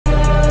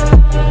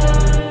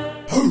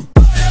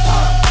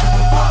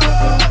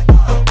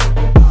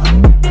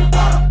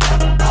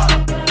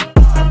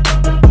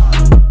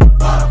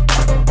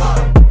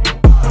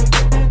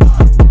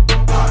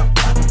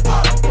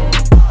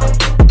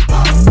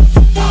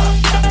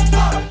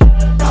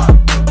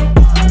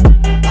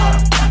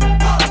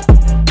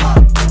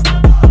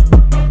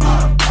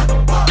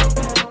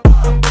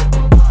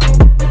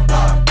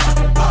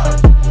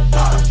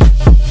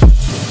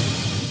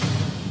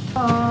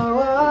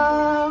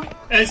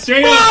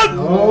straight up.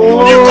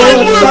 Oh,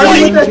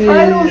 You guys were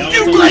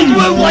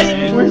white.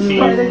 white. We're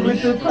starting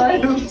with the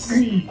titles.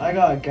 I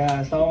got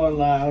gas. I won't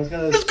lie. I was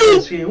gonna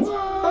scream.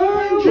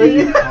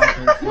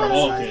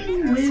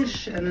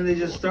 Wish, and then they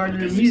just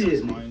started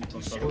immediately.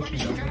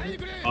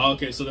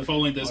 Okay, so they're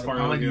following this part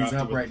over here after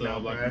right with now,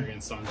 Black bro. Mirror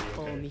and Sanji.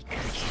 Okay,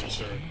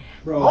 sure.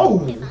 Bro.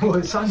 Oh,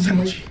 it's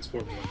Sanji. It's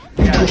poor boy.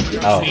 Yeah,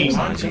 Hey,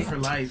 Sanji for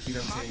life, you know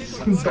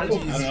what I'm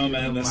saying? I don't know,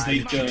 man. Let's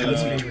take All I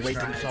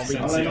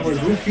know is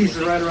Roofies is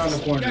right around the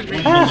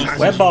corner.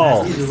 Web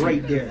ball. He's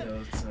right there.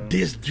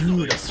 This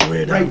dude, I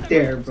swear to Right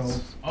there, bro.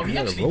 Oh, he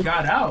actually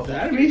got out.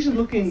 The animation's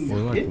looking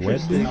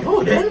interesting.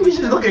 Oh, the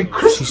animation is looking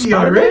crispy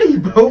already,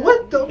 bro.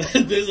 What the?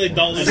 There's like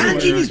dollars.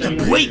 Sanji needs to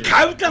break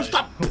out and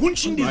stop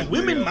punching these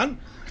women, man.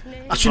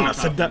 I shouldn't have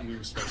said that. You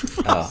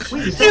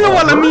know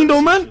what I mean,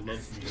 though, man?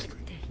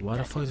 Why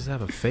the fuck does it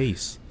have a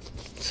face?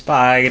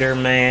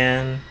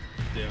 Spider-Man.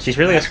 She's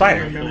really a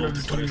spider. Her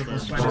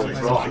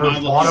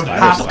bottom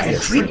half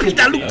is Creepy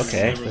that looks.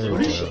 Okay.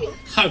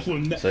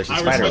 So she's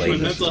spider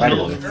lady. Spider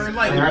woman. Or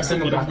like,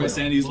 Whatever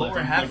Sandy's lower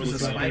left. half is a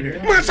spider.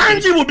 Man,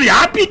 Sanji would be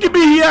happy to be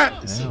here. I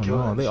don't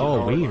know. They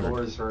all weird.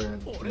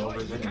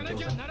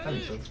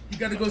 You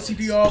gotta go see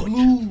the all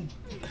blue.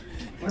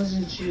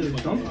 Wasn't she a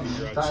dumb?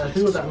 I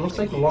think that looks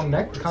like the long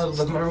neck. Kind of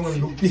like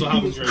everyone. So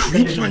how was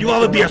Creeps, man. You ought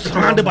to be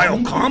surrounded by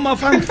Okama,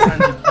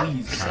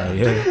 fam.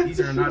 Yeah. These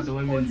are not the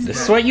women.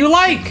 This is what you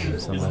like.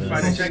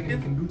 Spider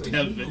check-in.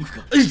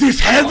 Is this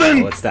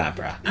heaven? What's that,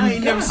 bruh? I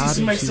ain't never seen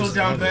somebody so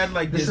down bad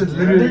like this. They're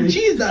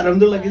cheesed at him.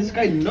 They're like, is this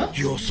guy nuts?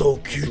 You're so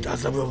cute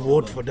as a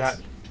reward for that.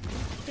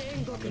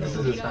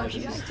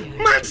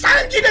 Man,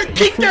 Sanji done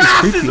kicked their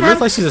asses, Creepy. man.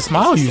 Looks like she's a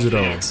smile user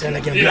though. Then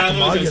again, Yeah, Black no,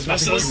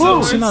 Magia.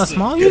 Whoa, she's not a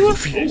smile user?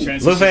 Luffy.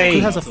 She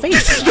has a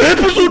face. The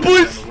episode,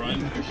 boys.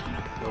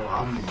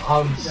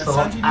 I'm so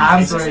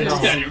angry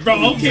now.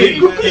 Bro, okay.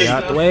 Get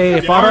out the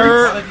way,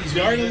 father.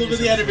 You already look at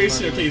the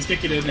animation. Okay, he's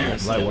kicking in there.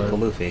 Light work.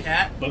 Luffy.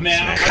 But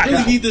man, I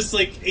really need this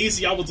like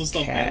AC Yamato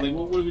stuff, man. Like,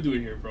 what are we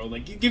doing here, bro?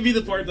 Like, give me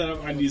the part that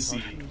I need to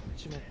see.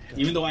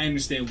 Even though I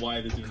understand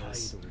why they're doing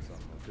this.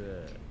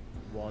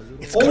 Oh,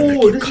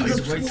 this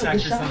is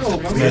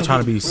the Man, trying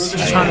to be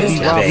Rob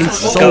Luch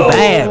so Go.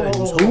 bad.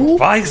 Who?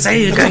 Why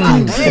say you Get got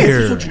in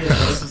here.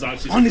 This is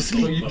actually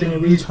Honestly, You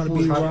think Really trying to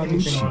be Rob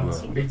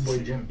Luch? Big boy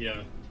Jim.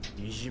 yeah.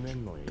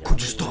 could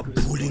you stop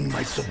bullying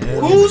my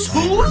support? Who's?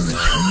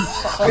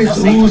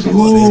 It's who's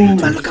who?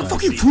 Man, look how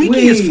fucking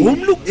freaky his form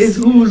looks. It's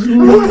who's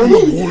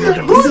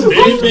who?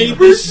 They made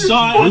this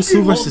shot.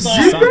 Osu versus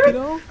Sasaki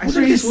though? I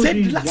swear he's supposed to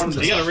be one of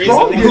They the gotta raise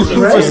Strongest, it.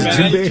 right?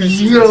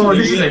 Yo,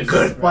 this is a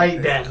good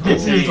fight, then.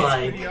 This is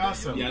like,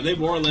 Awesome. Yeah, they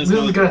more or less. this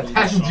is gonna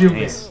attach Jim.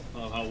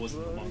 How was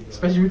it the manga?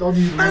 Especially with all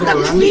these. Man,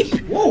 that sleep.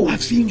 Whoa,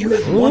 I've seen you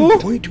at one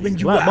point when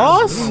you were What,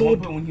 boss?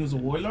 when he was a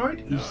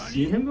warlord. You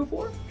seen him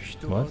before?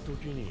 What?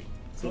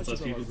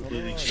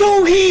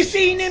 So he's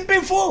seen him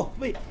before.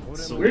 Wait,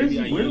 Where is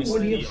he? Where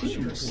would he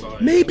have seen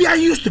him? maybe I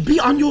used to be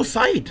on your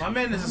side. My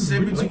man is a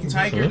saber-tooth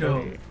tiger,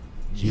 though.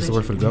 She used to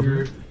work for the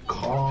government.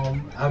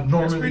 Calm,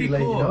 abnormally, pretty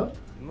like, cool. you know?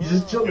 You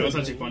just chill. It was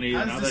actually funny.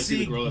 How Now does that I the see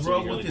the sea girl that's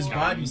grow really with his cat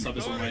body? and stuff,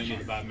 is reminding me of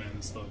the Batman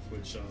and stuff,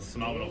 which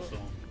phenomenal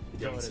film.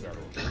 I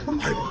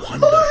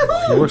wonder.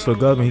 He works for the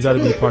government. He got to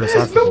be part of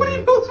Sasaki.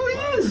 Nobody knows who he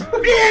is.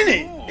 Ain't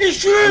it?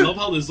 It's I true. love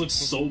how this looks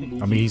so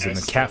movie. I mean, he's in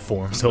the cat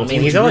form, so. I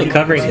mean, he's only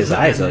covering his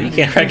eyes though. You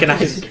can't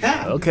recognize.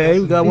 Okay,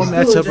 we got one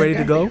matchup ready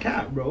to go.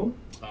 Cat, bro.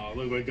 Oh,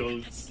 look where it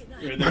goes.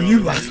 Man,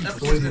 you asking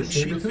for What is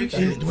it,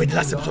 Sabertooth? the way the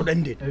last episode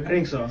ended. I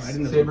think so. I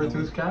didn't know.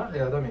 Sabertooth cat?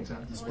 Yeah, that makes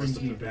sense.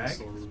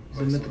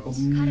 The mythical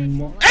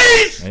mo-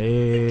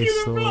 Hey,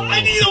 so.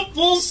 I need a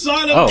full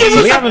shot of. Oh,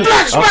 so we haven't.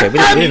 Okay, we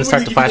didn't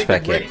start the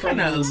flashback I yet.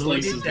 kind of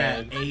Slices alluded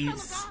that bad.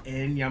 Ace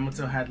and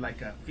Yamato had like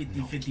a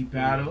 50-50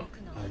 battle.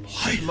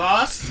 She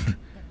lost.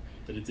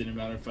 But it didn't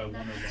matter if I won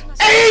or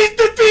lost. Ace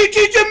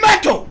defeated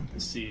Yamato.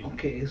 Let's see.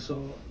 Okay,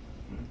 so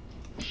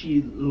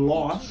she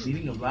lost.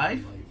 Leading of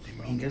life.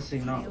 I'm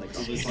guessing not. Like,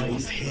 It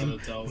was him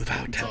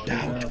without a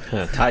doubt.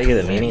 Taught you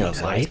the meaning of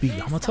life. Be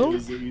Yamato?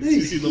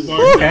 You see the bar?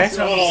 Okay.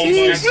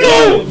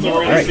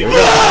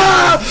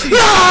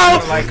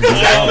 Oh my god.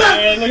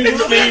 Alright. Look at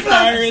his face,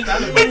 Pirates.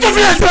 It's a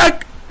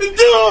flashback.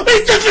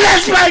 It's a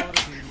flashback.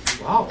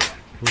 Wow.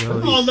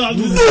 Oh no,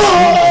 this is.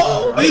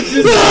 No. This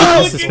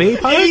is Spade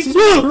Pirates? You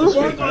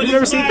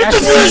never seen It's a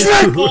that?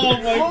 flashback. Oh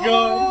my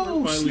god.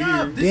 We're finally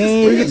here.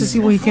 Dang, we get to see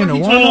when he came to Oh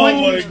one.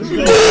 my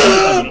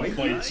god. I'm gonna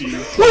fight you.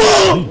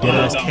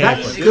 Deadass cat.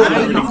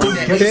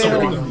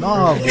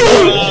 Nah, bro.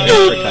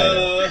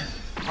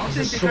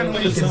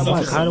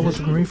 Kaido was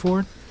the Marine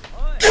Ford?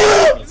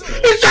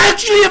 It's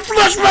actually a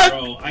flashback.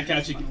 Bro, I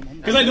catch you.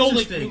 Because I know,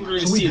 like, we were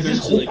going to see Wait, does this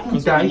eventually, whole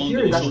because crew die we're here?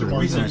 along That's the the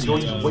reason it's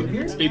going to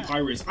Whitebeard? Spade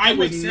Pirates. I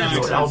would not.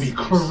 Yo, that would be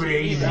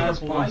crazy. That's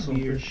possible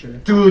for sure.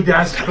 Dude,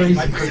 that's crazy.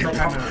 So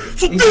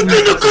this is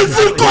the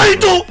good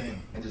Kaido.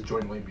 And just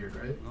join Whitebeard,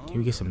 right? Can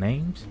we get some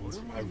names?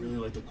 I really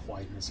like the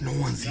quietness. No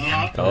one's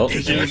here. Oh,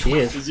 there she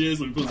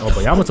is. Oh,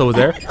 but Yamato was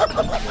there.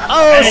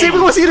 Oh, see, we're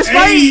gonna see this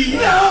fight!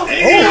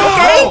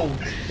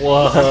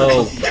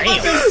 Whoa.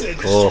 Damn.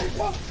 Cool.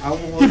 Oh,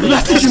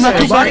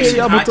 Hey,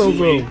 Yamato,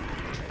 bro.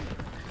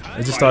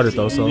 It just started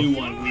though, so. Only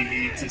one we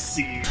need to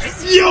see.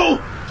 Yo!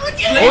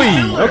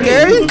 Oi,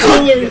 okay. Like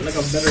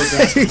a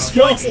better He's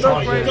fucked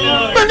up right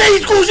now. My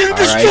name goes in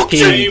destruction.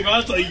 Hey,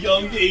 that's a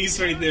young Ace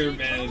right there,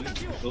 man.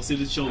 Go see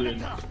the children.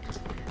 Yo,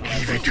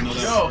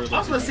 I was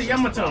gonna say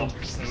Yamato.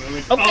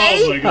 Oh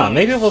my god.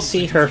 maybe we'll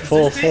see her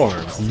full form.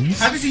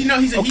 How does he know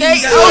he's a Okay.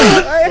 he?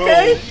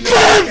 Okay.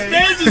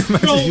 Man,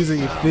 just, bro, Using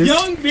your fist.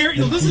 young Barry.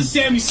 This is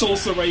Sammy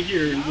Sosa right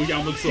here with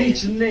Yamato.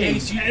 H name. And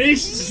it's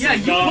just Yeah,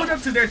 you nah, put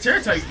up to their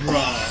territory.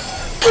 bruh.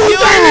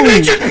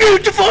 Animation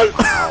beautiful.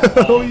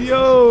 Oh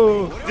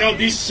yo. Yo,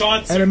 these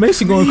shots.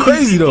 Animation going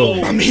crazy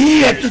though. I'm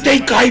here to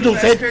take Kaido's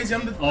That's head. crazy.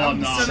 I'm the, Oh I'm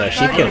the no. son So of she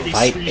Kaido. can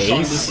fight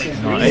Ace?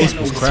 No, Ace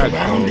was cracked.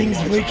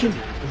 Surroundings breaking.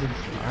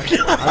 I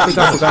think I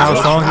forgot how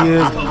strong he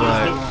is,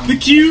 but The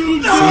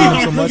cute.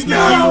 so much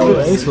now.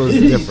 Ace was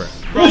different.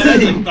 Bro,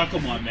 that's a,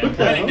 come on, man. That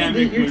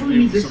dynamic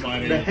with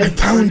somebody. I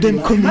found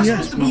them coming Am I here.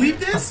 supposed to believe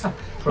this?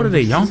 What are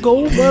they,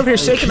 Yonko? Over here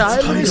shaking the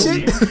island and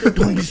shit?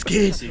 Don't be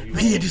scared. We're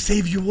here to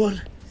save you all.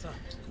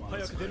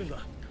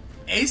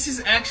 Ace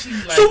is actually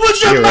like. So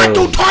what's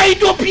Yamato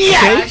tied up here?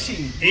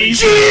 Actually,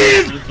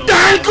 Jeez, the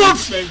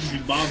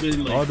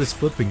handcuffs. All this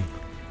flipping.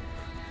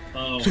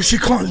 So she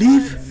can't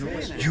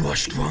leave? You are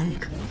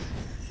strong.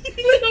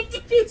 He lit up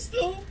the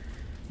pistol.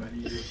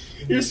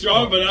 You're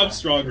strong, but I'm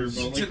stronger,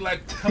 bro. took Like,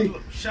 like a couple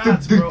of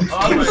shots, bro. All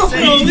I'm bro,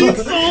 saying.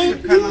 he's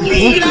so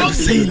lead out.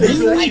 Say Just this.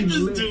 like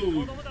this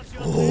dude.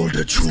 All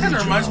the children, Kind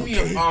of reminds me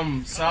okay?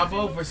 of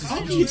Sabo versus How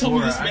can you tell me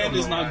Fujitora? this I man don't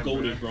is know not why.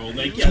 goated, bro?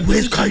 Like, yeah, Where's this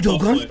is Kaido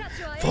tough, gone? but-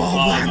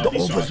 Father and no, the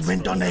these others shots.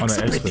 went on an On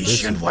an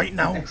expedition right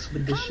now.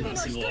 Expedition.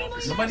 Single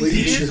officer.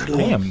 Nobody's here.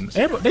 Damn,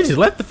 they just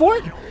left the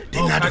fort? They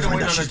Oh, now Kaido find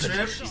went out on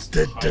a she's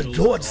trip. the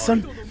Lord's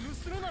son.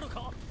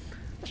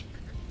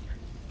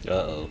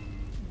 Uh-oh.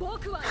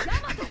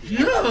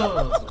 Yeah.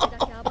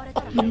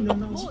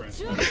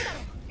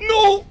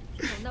 No!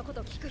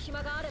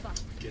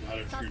 Get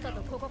out of here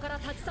now.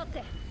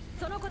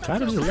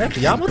 Kaido just left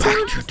Yamato?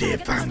 Back to their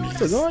family.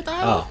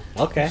 Oh,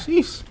 okay.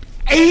 Jeez.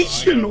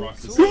 Ace, you know.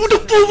 Who the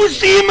fool will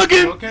see him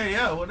again? Okay,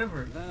 yeah,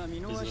 whatever. Is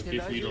it okay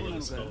for you to let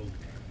us go?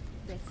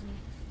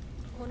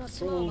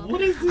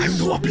 What is I this? have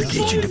no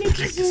obligation to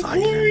protect this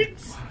island.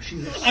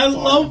 I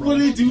love when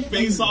they do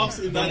face-offs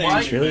in that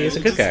Why? He really is a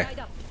good guy.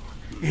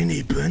 And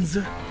he burns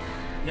her.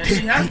 Yeah, she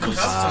has the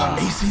cuffs on.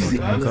 Ace is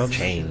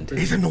Chained.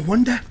 Is it no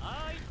wonder?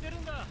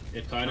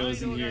 If Kaido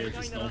isn't here,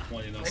 there's no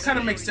point in us. It kind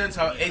of makes sense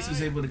how Ace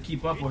was able to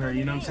keep up with her,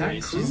 you know what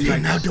I'm saying? She's They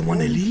like, now they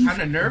want to leave.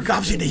 kind of nervous.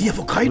 Gobs in here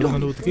for What are you gonna Kaido.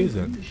 do with the kids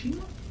then?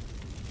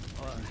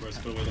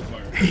 Put away the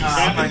fire.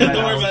 my Don't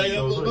God. worry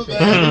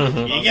about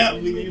it. You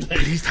got me.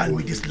 Please tell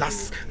me this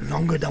lasts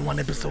longer than one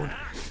episode.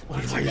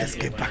 Otherwise, let's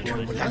get back to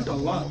Orlando.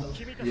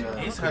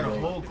 Ace had a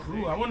whole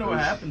crew. I wonder what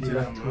happened to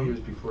them,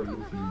 man.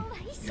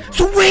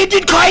 So where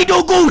did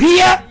Kaido go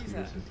here?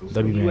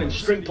 W You went man.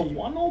 straight to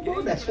Wano,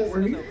 bro? That's what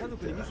we're here?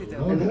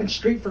 And went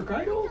straight for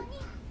Kaido?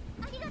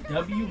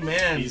 W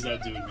man. He's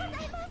that dude, man.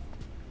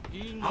 I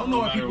don't know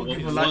why people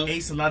give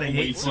Ace a lot of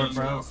hate for it,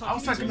 bro. I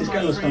was talking to guy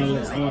my was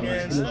kinda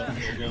friends, like, man,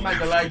 I'm not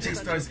gonna lie,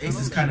 J-Star's Ace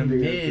is kind of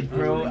mid,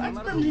 bro. I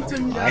remember you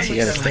telling me that. You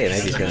gotta stay.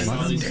 Maybe he's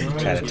gonna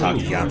try to talk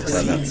Yamato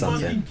about Are you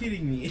something.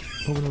 kidding me?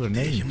 What were their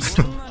names?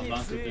 I'm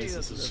not convinced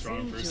this is a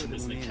strong person.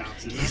 This thing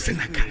counts. He's in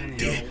a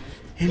goddamn.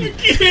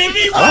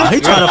 Oh, he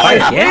trying to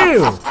fight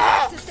you!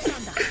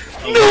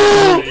 No!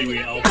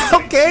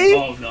 Okay.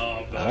 Oh,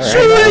 no. Alright.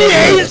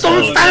 Ace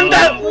don't stand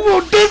up.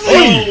 What does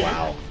he?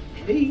 Wow.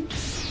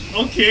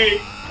 Okay.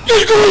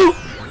 Let's go.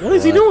 What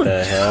is he doing?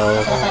 The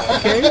hell?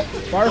 Okay.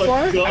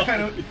 Firefly? God.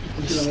 Iconic.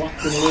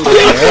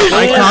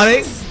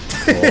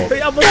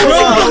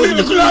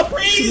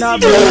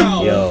 Not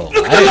bad. Yo,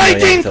 Look at the I lighting.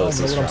 didn't know Yamato was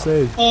so That's what I'm strong.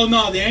 saying. Oh,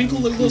 no. The ankle,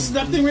 like, little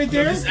step thing right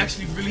there. It's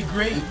actually really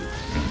great.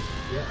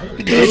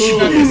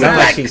 It's not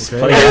like she's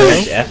putting that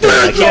much effort.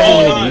 Like, she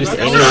hasn't even used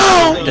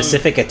any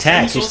specific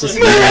attack. She's just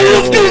using a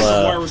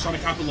little, was trying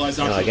to capitalize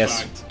I after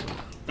guess- the fact.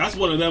 That's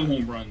one of them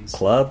home runs.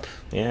 club.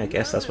 Yeah, I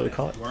guess that's what we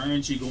call it. Why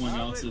aren't you going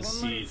out to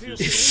see if you're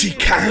If she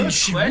can,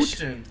 she would.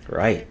 Question.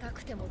 Right. Kind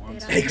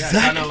of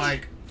Exactly.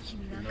 like,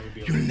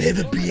 You'll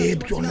never be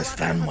able to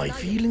understand my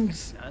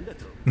feelings.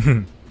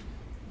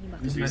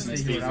 this man stay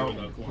here without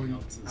without going going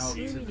out to out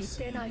see. to the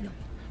sea.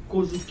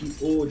 Kozuki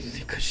Oji.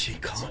 Because she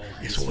can't.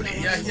 It's all Yeah,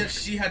 his. yeah,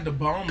 she had the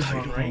bombs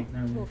on, right?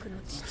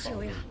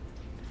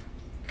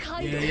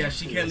 Yeah,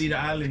 she can't leave the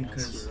island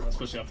because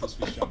Especially after this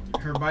speech.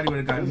 her body would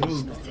have gotten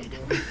moved.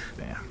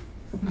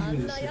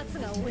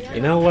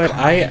 You know what?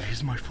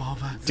 He's my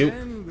father. Do.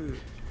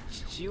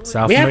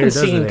 Sounds We familiar, haven't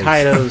doesn't seen it?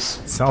 Kaido's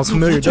Sounds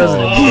familiar, doesn't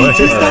it? or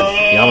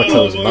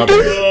Yamato's mother.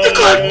 You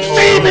can't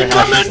see me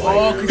coming.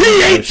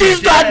 He hates his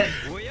dad.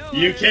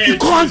 You can't, You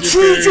can't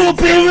choose your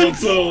parents.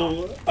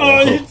 So,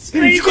 it's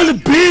He's gonna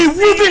be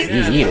with it.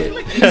 You need it.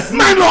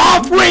 Man, we're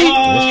halfway.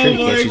 It's true, you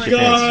can't choose your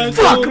parents.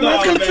 Fuck, hold man, I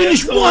on, gotta man.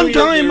 finish Tell one me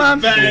time, your man.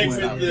 bag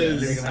with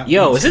this.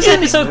 Yo, is this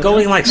episode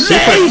going like super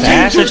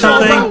fast or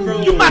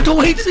something? Yamato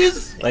hates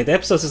his. Like the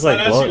episode's just like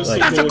That's blowing, just like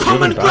That's a Goldie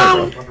common zooming by,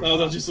 bro. ground. That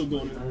was actually so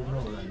golden.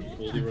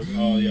 Goldie Road.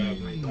 Oh yeah,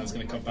 that's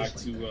gonna come back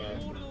to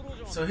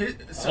So his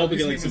I hope we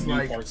get name like is some new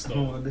like parts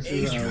though. This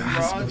is Adrian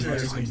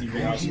Rogers.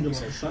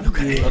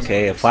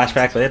 Okay, a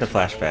flashback within a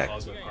flashback.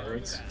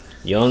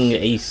 Young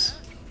Ace.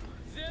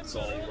 It's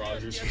all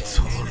Rogers' It's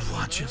fault. all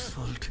Roger's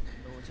fault.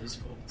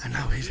 And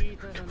now he's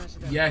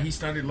Yeah, he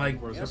started like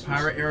the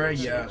pirate era.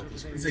 Yeah,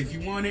 he's like, if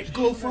you want it,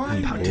 go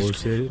find it.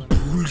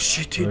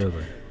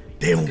 bullshitted.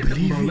 They don't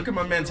believe Bro, it. look at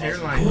my man's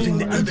hairline. Causing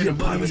the I've been a Indian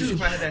bully pirates. too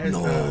if I had that hairstyle.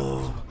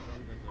 No.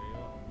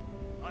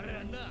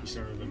 He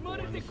should have been born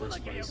in the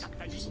first place.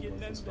 He's just a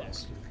worthless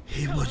bastard.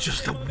 He was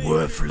just a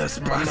worthless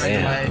bastard.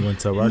 Damn. Went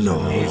to Russia.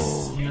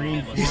 No.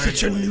 Green He's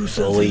such a nuisance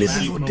Bullies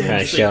living with trying to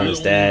them. show his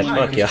dad.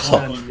 Fuck y'all.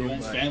 On your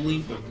own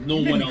family, but no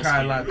He made one me else. cry a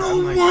Can. lot. No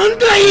I'm like,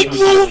 wonder he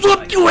grows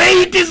up to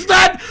hate his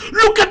dad.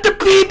 Look at the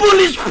people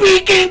he's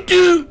speaking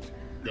to.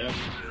 Yeah.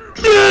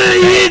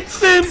 He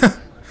hates him.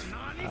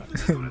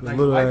 The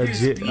little why did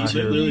jit Steve out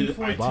here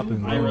Literally,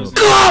 bopping. I bro. was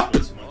Stop!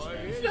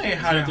 if you ain't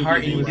had a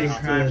heart and you didn't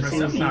cry, bro,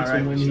 something not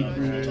right with you.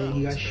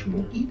 He got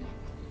smoked.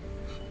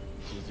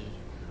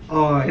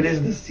 Oh, it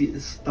is the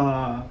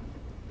star.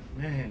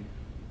 Man,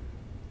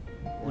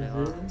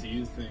 Do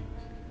you think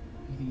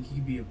he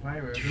could be a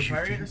pirate. A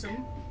pirate or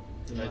something?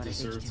 that I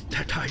deserve to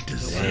That I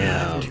deserve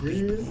Damn. to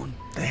be one.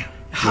 Damn.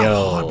 How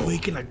Yo.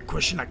 heartbreaking a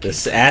question I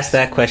Just can't. ask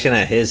that question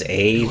at his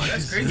age,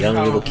 That's crazy young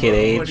how little kid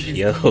everybody age.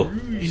 gets Yo,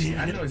 bruised.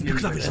 I know it's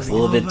Because of his a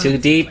little bit too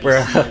deep,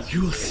 bro.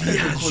 You'll see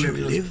as you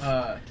live.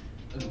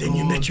 Then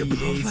you met your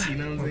brother. You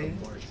know what I'm saying?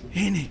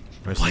 Ain't it?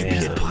 Rest Why in be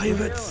peace. a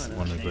pirates?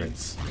 One of the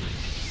greats.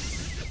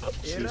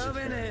 You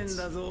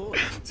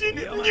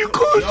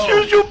can't Yo,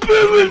 choose your we've been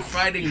parents.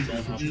 fighting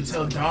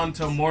until dawn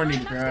till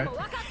morning, bro.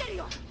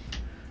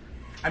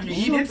 I mean,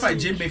 he did fight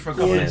Jinbei for a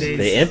couple of days.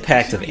 The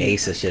impact of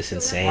Ace is just Walking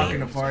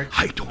insane. apart.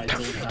 I don't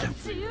have freedom.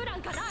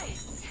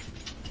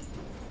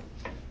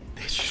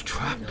 They're just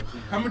trapped.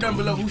 Comment down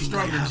below who's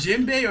stronger,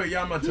 Jinbei or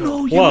Yamato? No,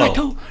 Whoa,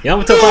 Yamato.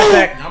 Yamato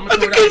flashback. Yamato I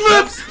think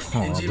without he subs,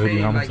 Oh, and baby Jinbei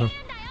Yamato. like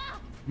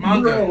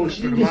manga Bro, for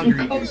she the been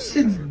manga up readers.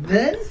 since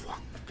then?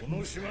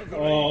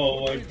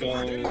 Oh my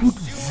god. Good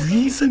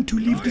reason to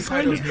leave this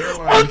Kaido's island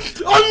hairline.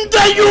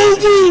 under your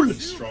rule.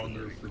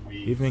 Stronger for me.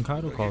 Even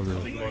Kaido calls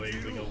Think it about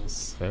anything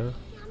else. fair.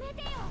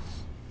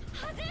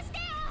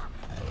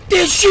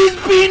 She's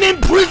been in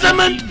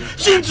imprisonment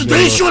since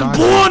they should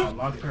born.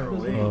 Locked her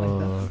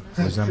away.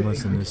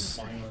 Resemblance in this.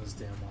 Find those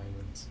damn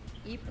islands.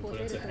 And put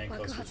into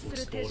handcuffs which will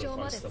explode if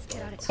I step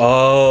out.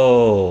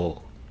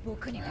 Oh,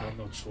 I have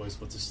no choice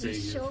but to stay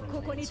here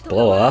from me.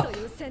 blow up.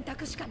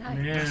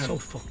 Man, So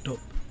fucked up.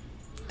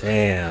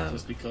 Damn.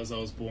 Just because I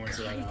was born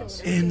to that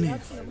house.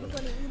 And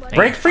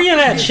Break free of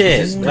that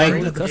shit. Like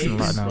Like, cussing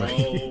right now.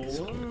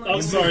 Oh,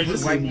 I'm sorry.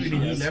 This Whitebeard,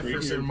 he is left for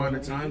a certain amount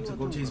of time to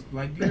go chase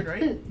Blackbeard,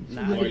 right?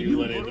 why you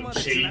letting them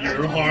chain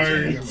your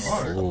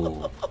heart.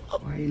 ooh.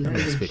 Why you let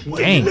him shit?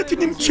 Dang.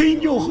 letting him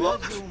chain your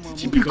heart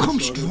to become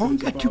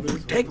stronger to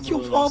protect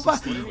your father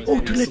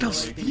or to let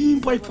us steam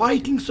by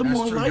fighting That's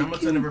someone true. like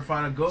Yamato you never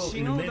fought a goat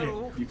in a minute.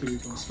 You could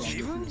become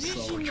stronger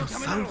for yourself.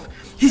 yourself.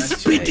 He's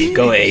spitting.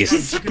 Go Ace.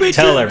 He's spitting.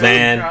 Tell her, He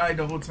man. cried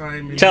the whole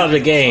time. Tell her the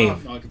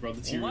game. No, I could brought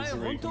the tears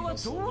already from my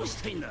soul.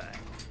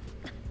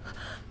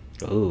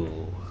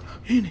 Ooh.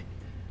 Ain't it?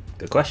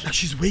 Good question. Like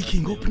she's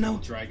waking up now.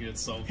 Dragon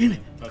itself. Ain't it?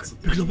 That's the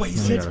Because of what he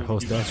You said. got a whole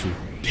statue.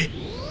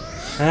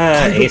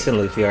 Ace and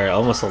Luffy are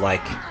almost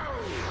alike.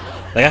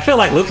 Like, I feel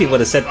like Luffy would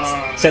have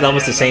said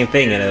almost the same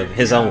thing in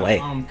his own way.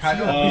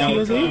 Kaido, Oh,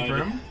 Yamato God. for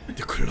him.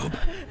 The club.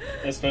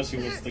 Especially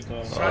with the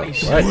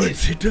Shawty What?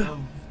 Words shit. hitter.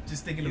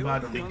 Just thinking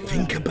about him.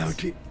 Think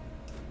about it.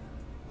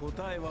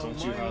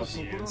 Don't you have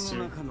the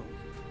answer?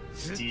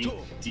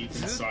 Deep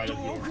inside of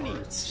your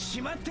hearts.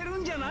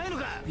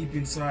 Deep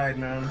inside,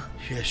 man.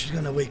 Yeah, she's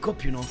gonna wake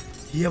up, you know.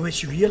 Yeah, when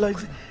she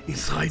realizes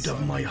inside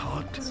of my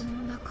heart.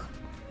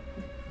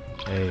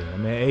 Hey, I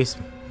mean Ace.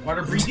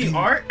 Water breathing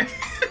art?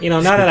 You know,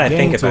 now that I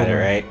think Game about it,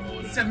 over. right?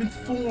 7th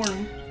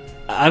form.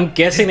 I'm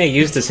guessing they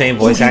used the same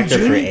voice actor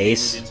for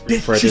Ace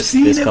for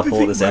this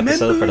couple, this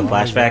episode, for the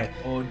flashback.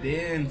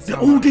 Odin. The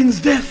Odin's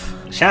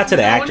death. Shout out to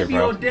the actor,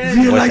 bro. Voice actor,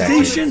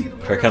 Realization.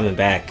 for coming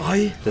back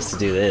I. just to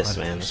do this,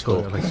 man. It's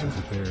cool. Like she's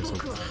there or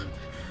something.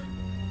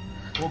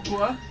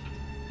 Okua?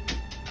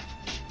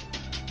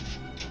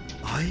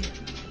 I.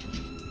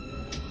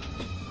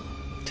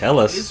 Tell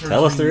It's us her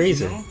the dreams,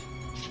 reason. you know?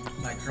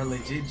 Like her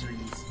legit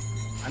dreams.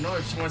 I know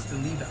if she wants to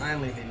leave the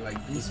island and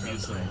like do This stuff.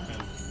 music, but-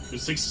 man.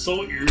 It's like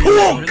so eerie.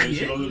 Talk! Like,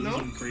 you know, Yeah, this no?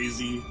 is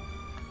crazy.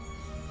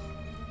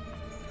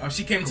 Oh,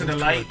 she came to the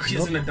light.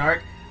 She's in the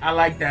dark. I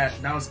like that.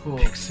 That was cool.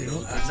 That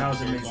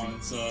was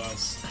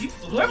amazing.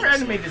 Whoever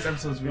animated this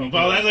episode is really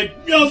But good. I'm like,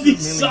 yo,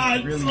 these Really,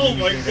 shots! really, Oh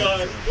my really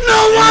god.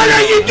 No, what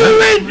are you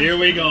doing? Here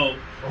we go.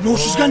 No,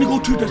 she's gonna go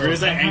to Where the. is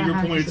that anger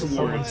pointed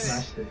Someone towards?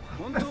 smashed it.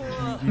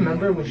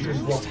 Remember when she was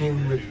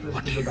walking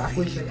with the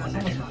backwards?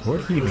 Where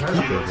did he even keep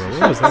it, bro?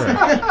 Where was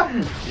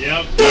that?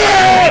 Yep.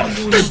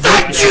 The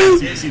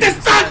statue! The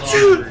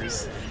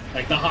statue!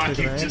 Like the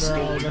hockey just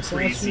going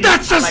crazy.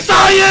 That's a Like,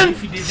 sign!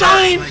 if you did that,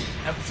 Sign! like,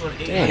 episode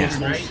 8,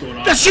 Damn.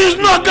 right? That she's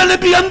not gonna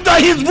be under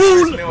his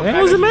rule! Man,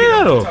 what's the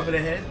matter though? Top of the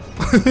head.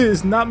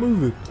 It's not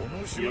moving.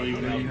 You don't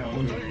even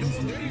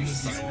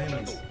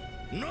have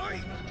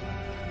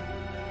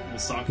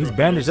He's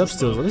bandaged up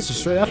still. So this is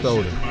straight after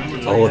Odin.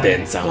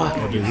 Odin-sama.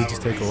 Or did he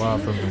just take a while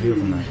from the heal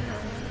from that?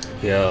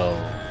 Yo.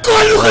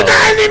 God, look at the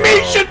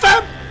animation,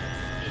 fam!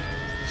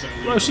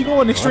 Bro, she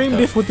going extreme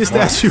diff with this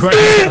statue right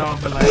now.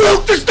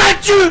 Broke the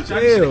statue! She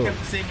kept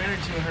the same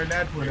energy when her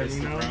dad put her,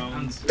 you know?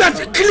 That's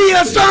a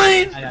clear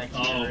sign!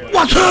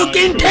 What her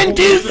intent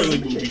is! These are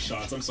like movie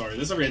shots. I'm sorry.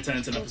 This is already a 10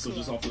 out of 10 episode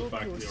just off the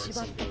fact that the art's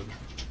so good.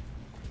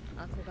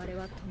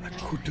 I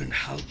couldn't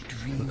help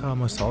dreaming. Look how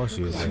much taller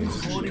she is.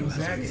 Holding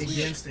back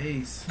against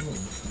Ace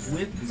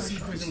with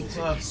secrets and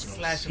clubs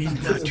slash In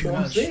that you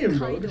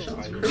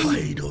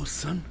Kaido,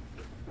 son.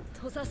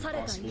 Oh,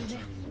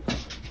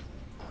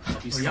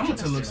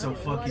 Yamato looks so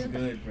fucking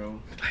good, bro.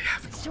 I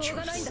have no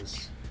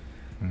choice.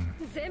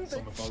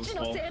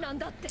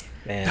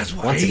 Man, That's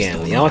why once Ace again,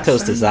 don't Yamato's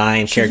understand.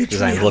 design, She character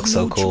literally design looks has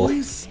so no cool.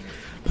 choice.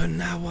 But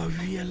now I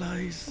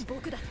realize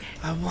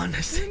I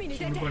wanna say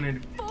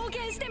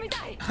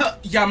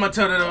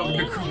Yamato,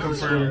 the crew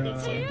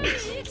confirmed.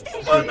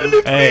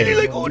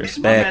 Hey,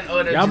 Respect.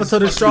 Yamato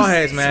the Straw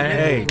Hats, man.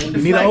 Hey,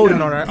 we need an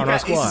Odin on our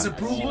squad.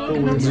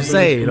 Just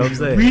say, you know what I'm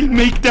saying? we'll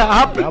make that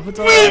happen.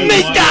 Yamato, We'll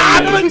make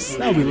that happen.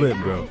 that'll be lit,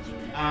 bro.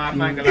 I'm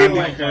not gonna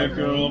like That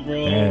girl,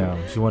 bro.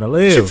 Damn, she wanna She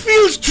live.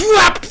 feels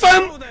trapped,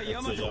 fam.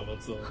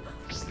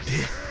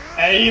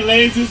 Hey, he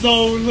lays his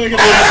own. Look at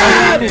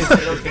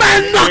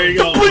Man, knock There you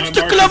the go. punch My the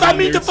mark glove. is I on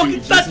mean there the fucking too.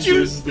 Just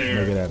statue. is there.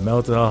 Look at that,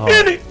 melted her Get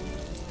heart. it.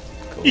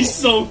 He's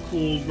so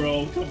cool,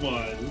 bro. Come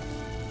on.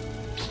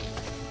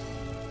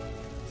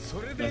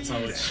 That's how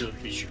it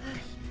should be. You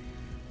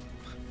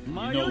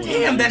know what?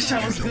 Damn, that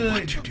shot was What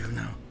good. to do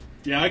now?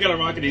 Yeah, I got a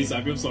rocket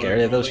ASAP. I'm sorry. Get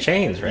rid of those Like,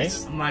 chains, right?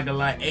 I'm not gonna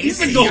lie.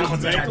 He's Ace the GOAT, Yamato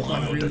man. had Come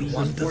one on. really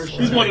Wonderful.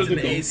 He's one of the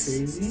the GOATs.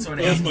 Ace sort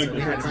of That's ends my where they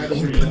had goal. to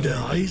Open the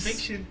eyes.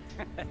 fiction.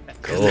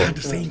 Cool. They had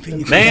the same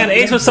thing. Man,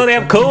 Ace was so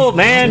damn cool,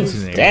 man.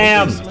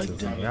 Damn.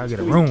 Y'all get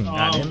a room.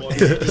 Goddamn.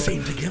 The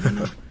same together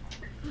now.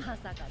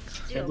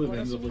 Can't believe it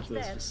ends up like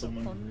this for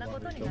someone who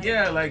wanted to kill him.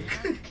 Yeah, like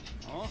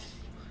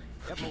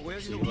So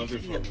you love your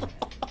phone.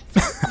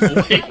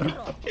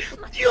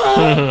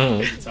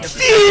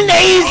 Stealing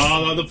Ace.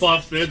 Oh, no, the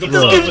puff. There's the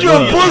This puff. gives you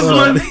a buzz,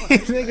 man.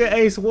 Nigga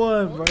Ace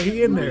won, bro.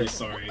 He in there. Really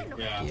sorry.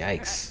 Yeah.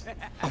 Yikes.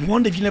 I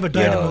wonder if you never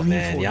died in Yo, a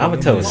man, room.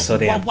 Yamato is so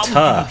damn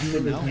tough.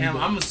 damn,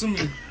 I'm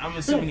assuming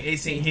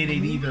Ace ain't hit it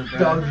either,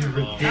 bro.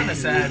 Kinda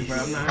sad, bro.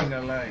 I'm not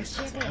gonna lie.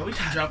 I wish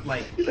he dropped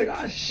like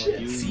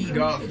seed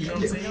off, you know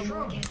what I'm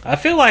saying? I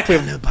feel like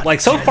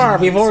so far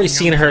we've already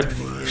seen her.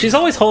 She's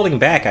always holding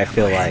back. I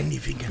feel like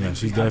Yeah,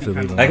 she's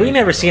definitely leaving. we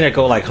never seen her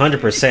go like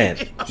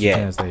 100% yet.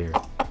 Can't stay here.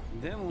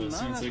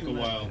 It's gonna take a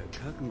while.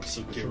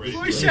 So get ready.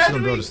 They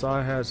shouldn't build a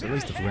Star Hats, at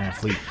least the Grand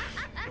Fleet.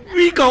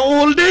 We go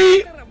all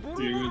day.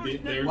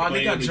 Dude, they're Wow,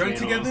 they got playing drunk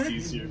the game together?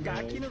 easier,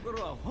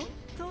 bro.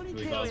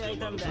 Really caused me a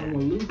lot of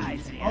trouble.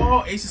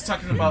 Oh, Ace is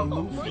talking about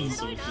Luffy.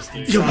 So it's just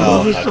there. Your Oh,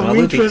 love is I so love it.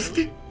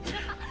 interesting.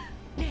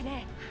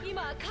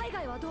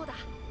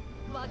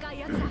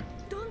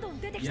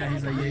 Yeah,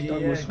 he's like,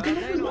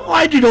 yeah.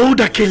 Why did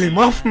Oda kill him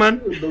off, man?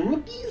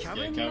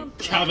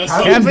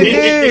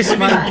 Cavendish,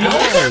 my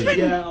guy.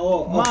 Yeah,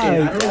 oh, My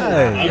okay. I don't know.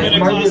 God. I'm gonna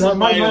My classify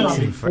man him on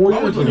as 4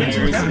 years ago.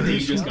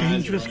 Dangerous,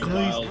 dangerous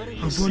guys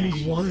are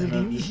running wild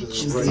in each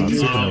city.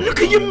 Look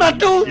at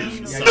Yamato!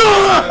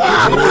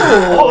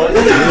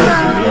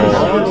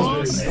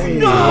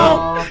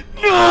 No!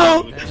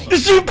 No! The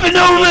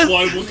supernovas!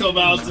 One will come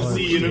out to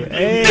see you.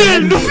 Hey,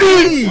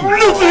 Luffy!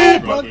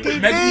 Luffy!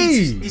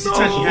 Maybe each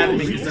time he had to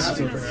make this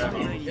episode,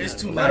 bro. It's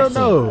too I don't nice.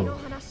 know.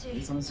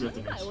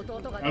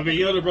 I mean,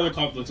 you know the brother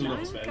compliment too,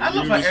 man. I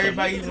love how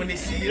everybody, when they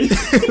see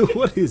it,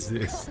 What is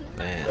this?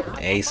 Man,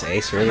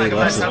 Ace really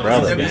loves his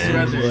brother,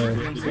 man.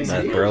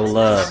 That bro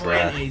love,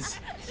 bruh.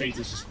 Fate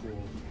is just cruel.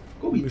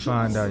 We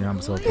find out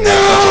Yamato. He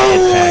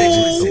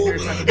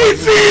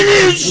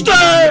finished her!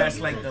 That's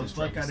like the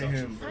fuck out of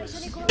him.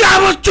 That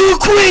was too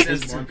quick!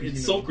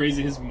 It's so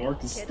crazy. His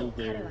mark is still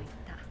there.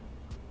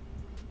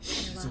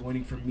 He's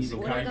waiting for me to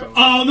Kaido.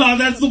 Oh no,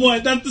 that's the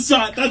one. That's the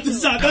shot. That's the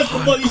shot. That's the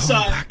money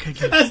shot.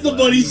 That's the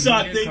money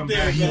shot thing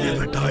there, He never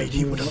man. died,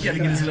 he would have You gotta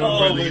get his little Oh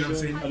brother, my you know god.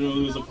 what I'm saying? I don't know. It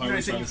was a You know, pirate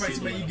they say you trying to fight see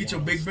somebody, that. you get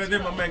your big brother,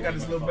 my man got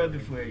his little brother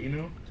for it, you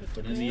know?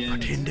 But in the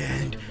end, in the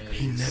end,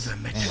 he never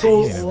met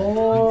So, Ace. And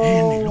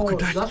look at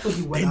that's that. what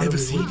he went They out never of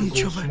his seen way to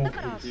each go other. smoke.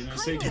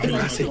 Did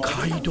I say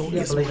Kaido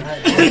is Like,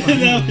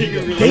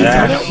 They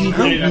Yeah. tell he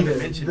him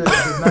did the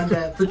man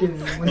that freaking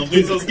don't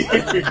be so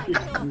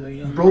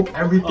scared. broke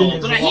everything Oh,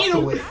 and but I hate walked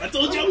him. away. I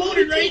told you I'm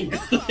loaded, right?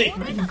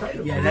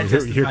 Yeah, that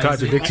You're justifies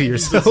contradicting I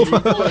yourself. Do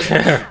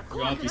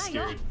not be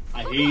scared.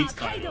 I hate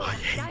Kaido. I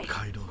hate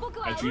Kaido.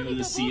 I dreamed of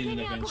the sea in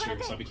an adventure,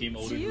 so I became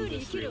older than the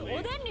 3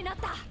 late.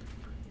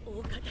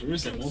 Where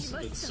is that most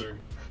of it, sir?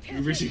 You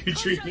appreciate your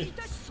treatment.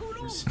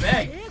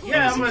 Respect.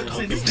 Yeah, I'm gonna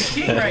say this is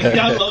the king right I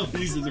here. love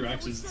these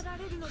interactions.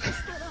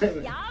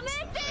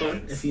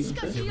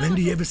 When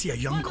do you ever see a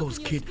Younko's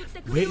kid?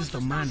 Where is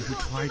the man who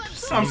tried to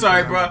save I'm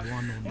sorry, bro. the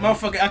one on one?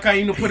 Motherfucker, I can't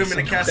even put him in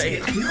a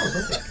casket.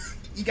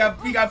 He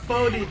got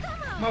folded.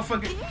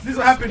 Motherfucker, this is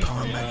what happened.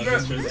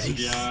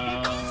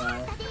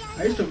 Yeah.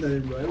 I just took that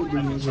in, bro. I would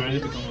bring I'm you trying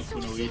to become a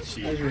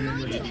Kunoichi.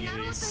 Leading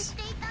an ace.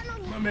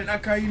 My man,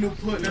 Akainu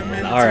put them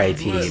in.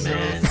 R.I.P.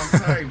 man. I'm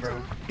sorry,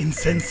 bro.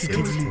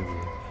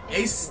 Insensitively.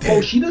 Ace.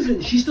 Oh, she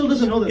doesn't. She still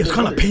doesn't know that. It's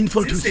kind of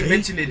painful to Since they say.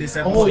 mentioned it this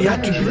episode. Oh yeah,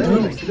 to she be doesn't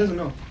know. done. She doesn't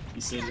know.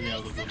 He said to me,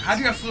 I'll go. How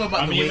do you feel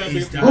about the way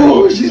Ace died?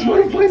 Oh, she's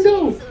gonna find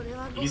out.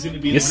 He's gonna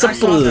be. You're I saw that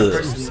supple.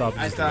 personally.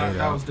 I thought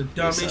that was the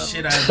dumbest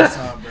shit I ever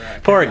saw, bro.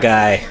 Poor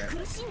guy.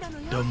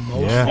 The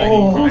most. Yeah,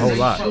 Oh, a whole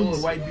lot.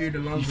 With white beard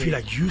along You feel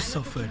like you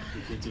suffered.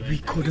 We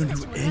couldn't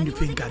do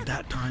anything at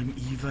that time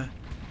either.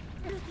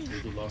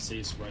 Lost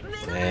ace right in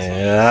front of us.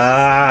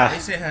 Yeah. They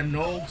said had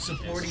no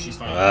supporting. She's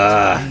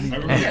fine.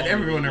 He had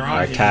everyone around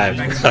Our him. time.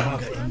 Like,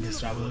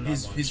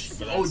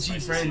 his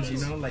OG friends, you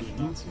know, like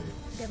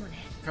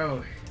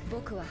bro.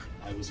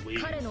 I was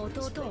waiting.彼の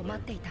弟を待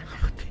っていたんだ。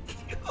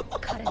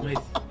彼 Wait.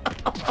 の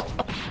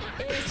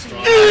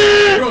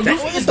Bro,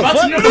 Luffy is about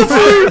to know.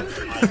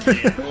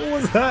 What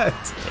was that?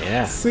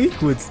 Yeah.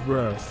 Sequence,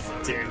 bro.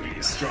 Damn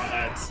you, straw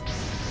hats.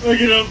 Look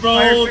at him, bro.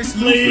 Fire fist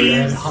Please.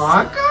 And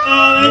Hawk.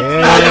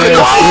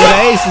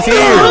 Yeah, Ace is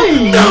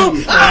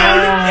here.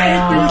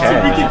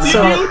 Okay.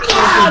 So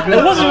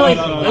it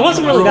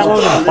wasn't really that long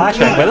of a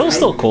flashback, but it was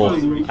still cool.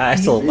 I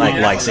still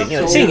like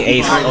seeing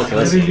Ace. Okay,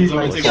 let's see.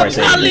 Before I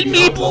say anything.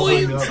 Me,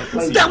 boy.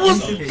 That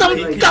was Okay.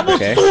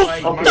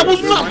 that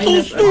was not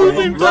so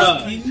stupid,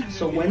 bro.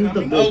 So when's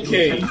the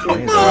Okay.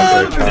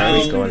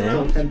 Charlie's going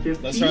in.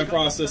 10:50? Let's try to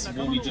process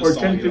what we just Or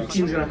saw.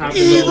 10:15 is gonna happen.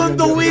 Even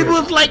though it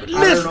was like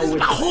this, the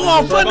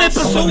whole fun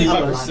episode.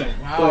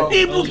 25%.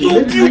 It was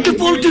so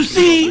beautiful to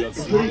see.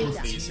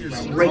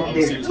 Right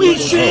there. We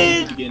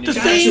shared the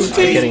same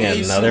thing. Getting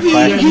another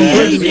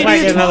flashback. We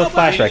might get another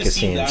flashback, it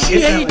seems.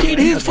 He hated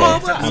his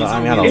father. I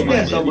don't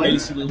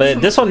mind.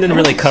 But this one didn't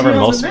really cover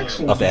most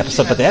of the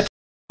episode. But the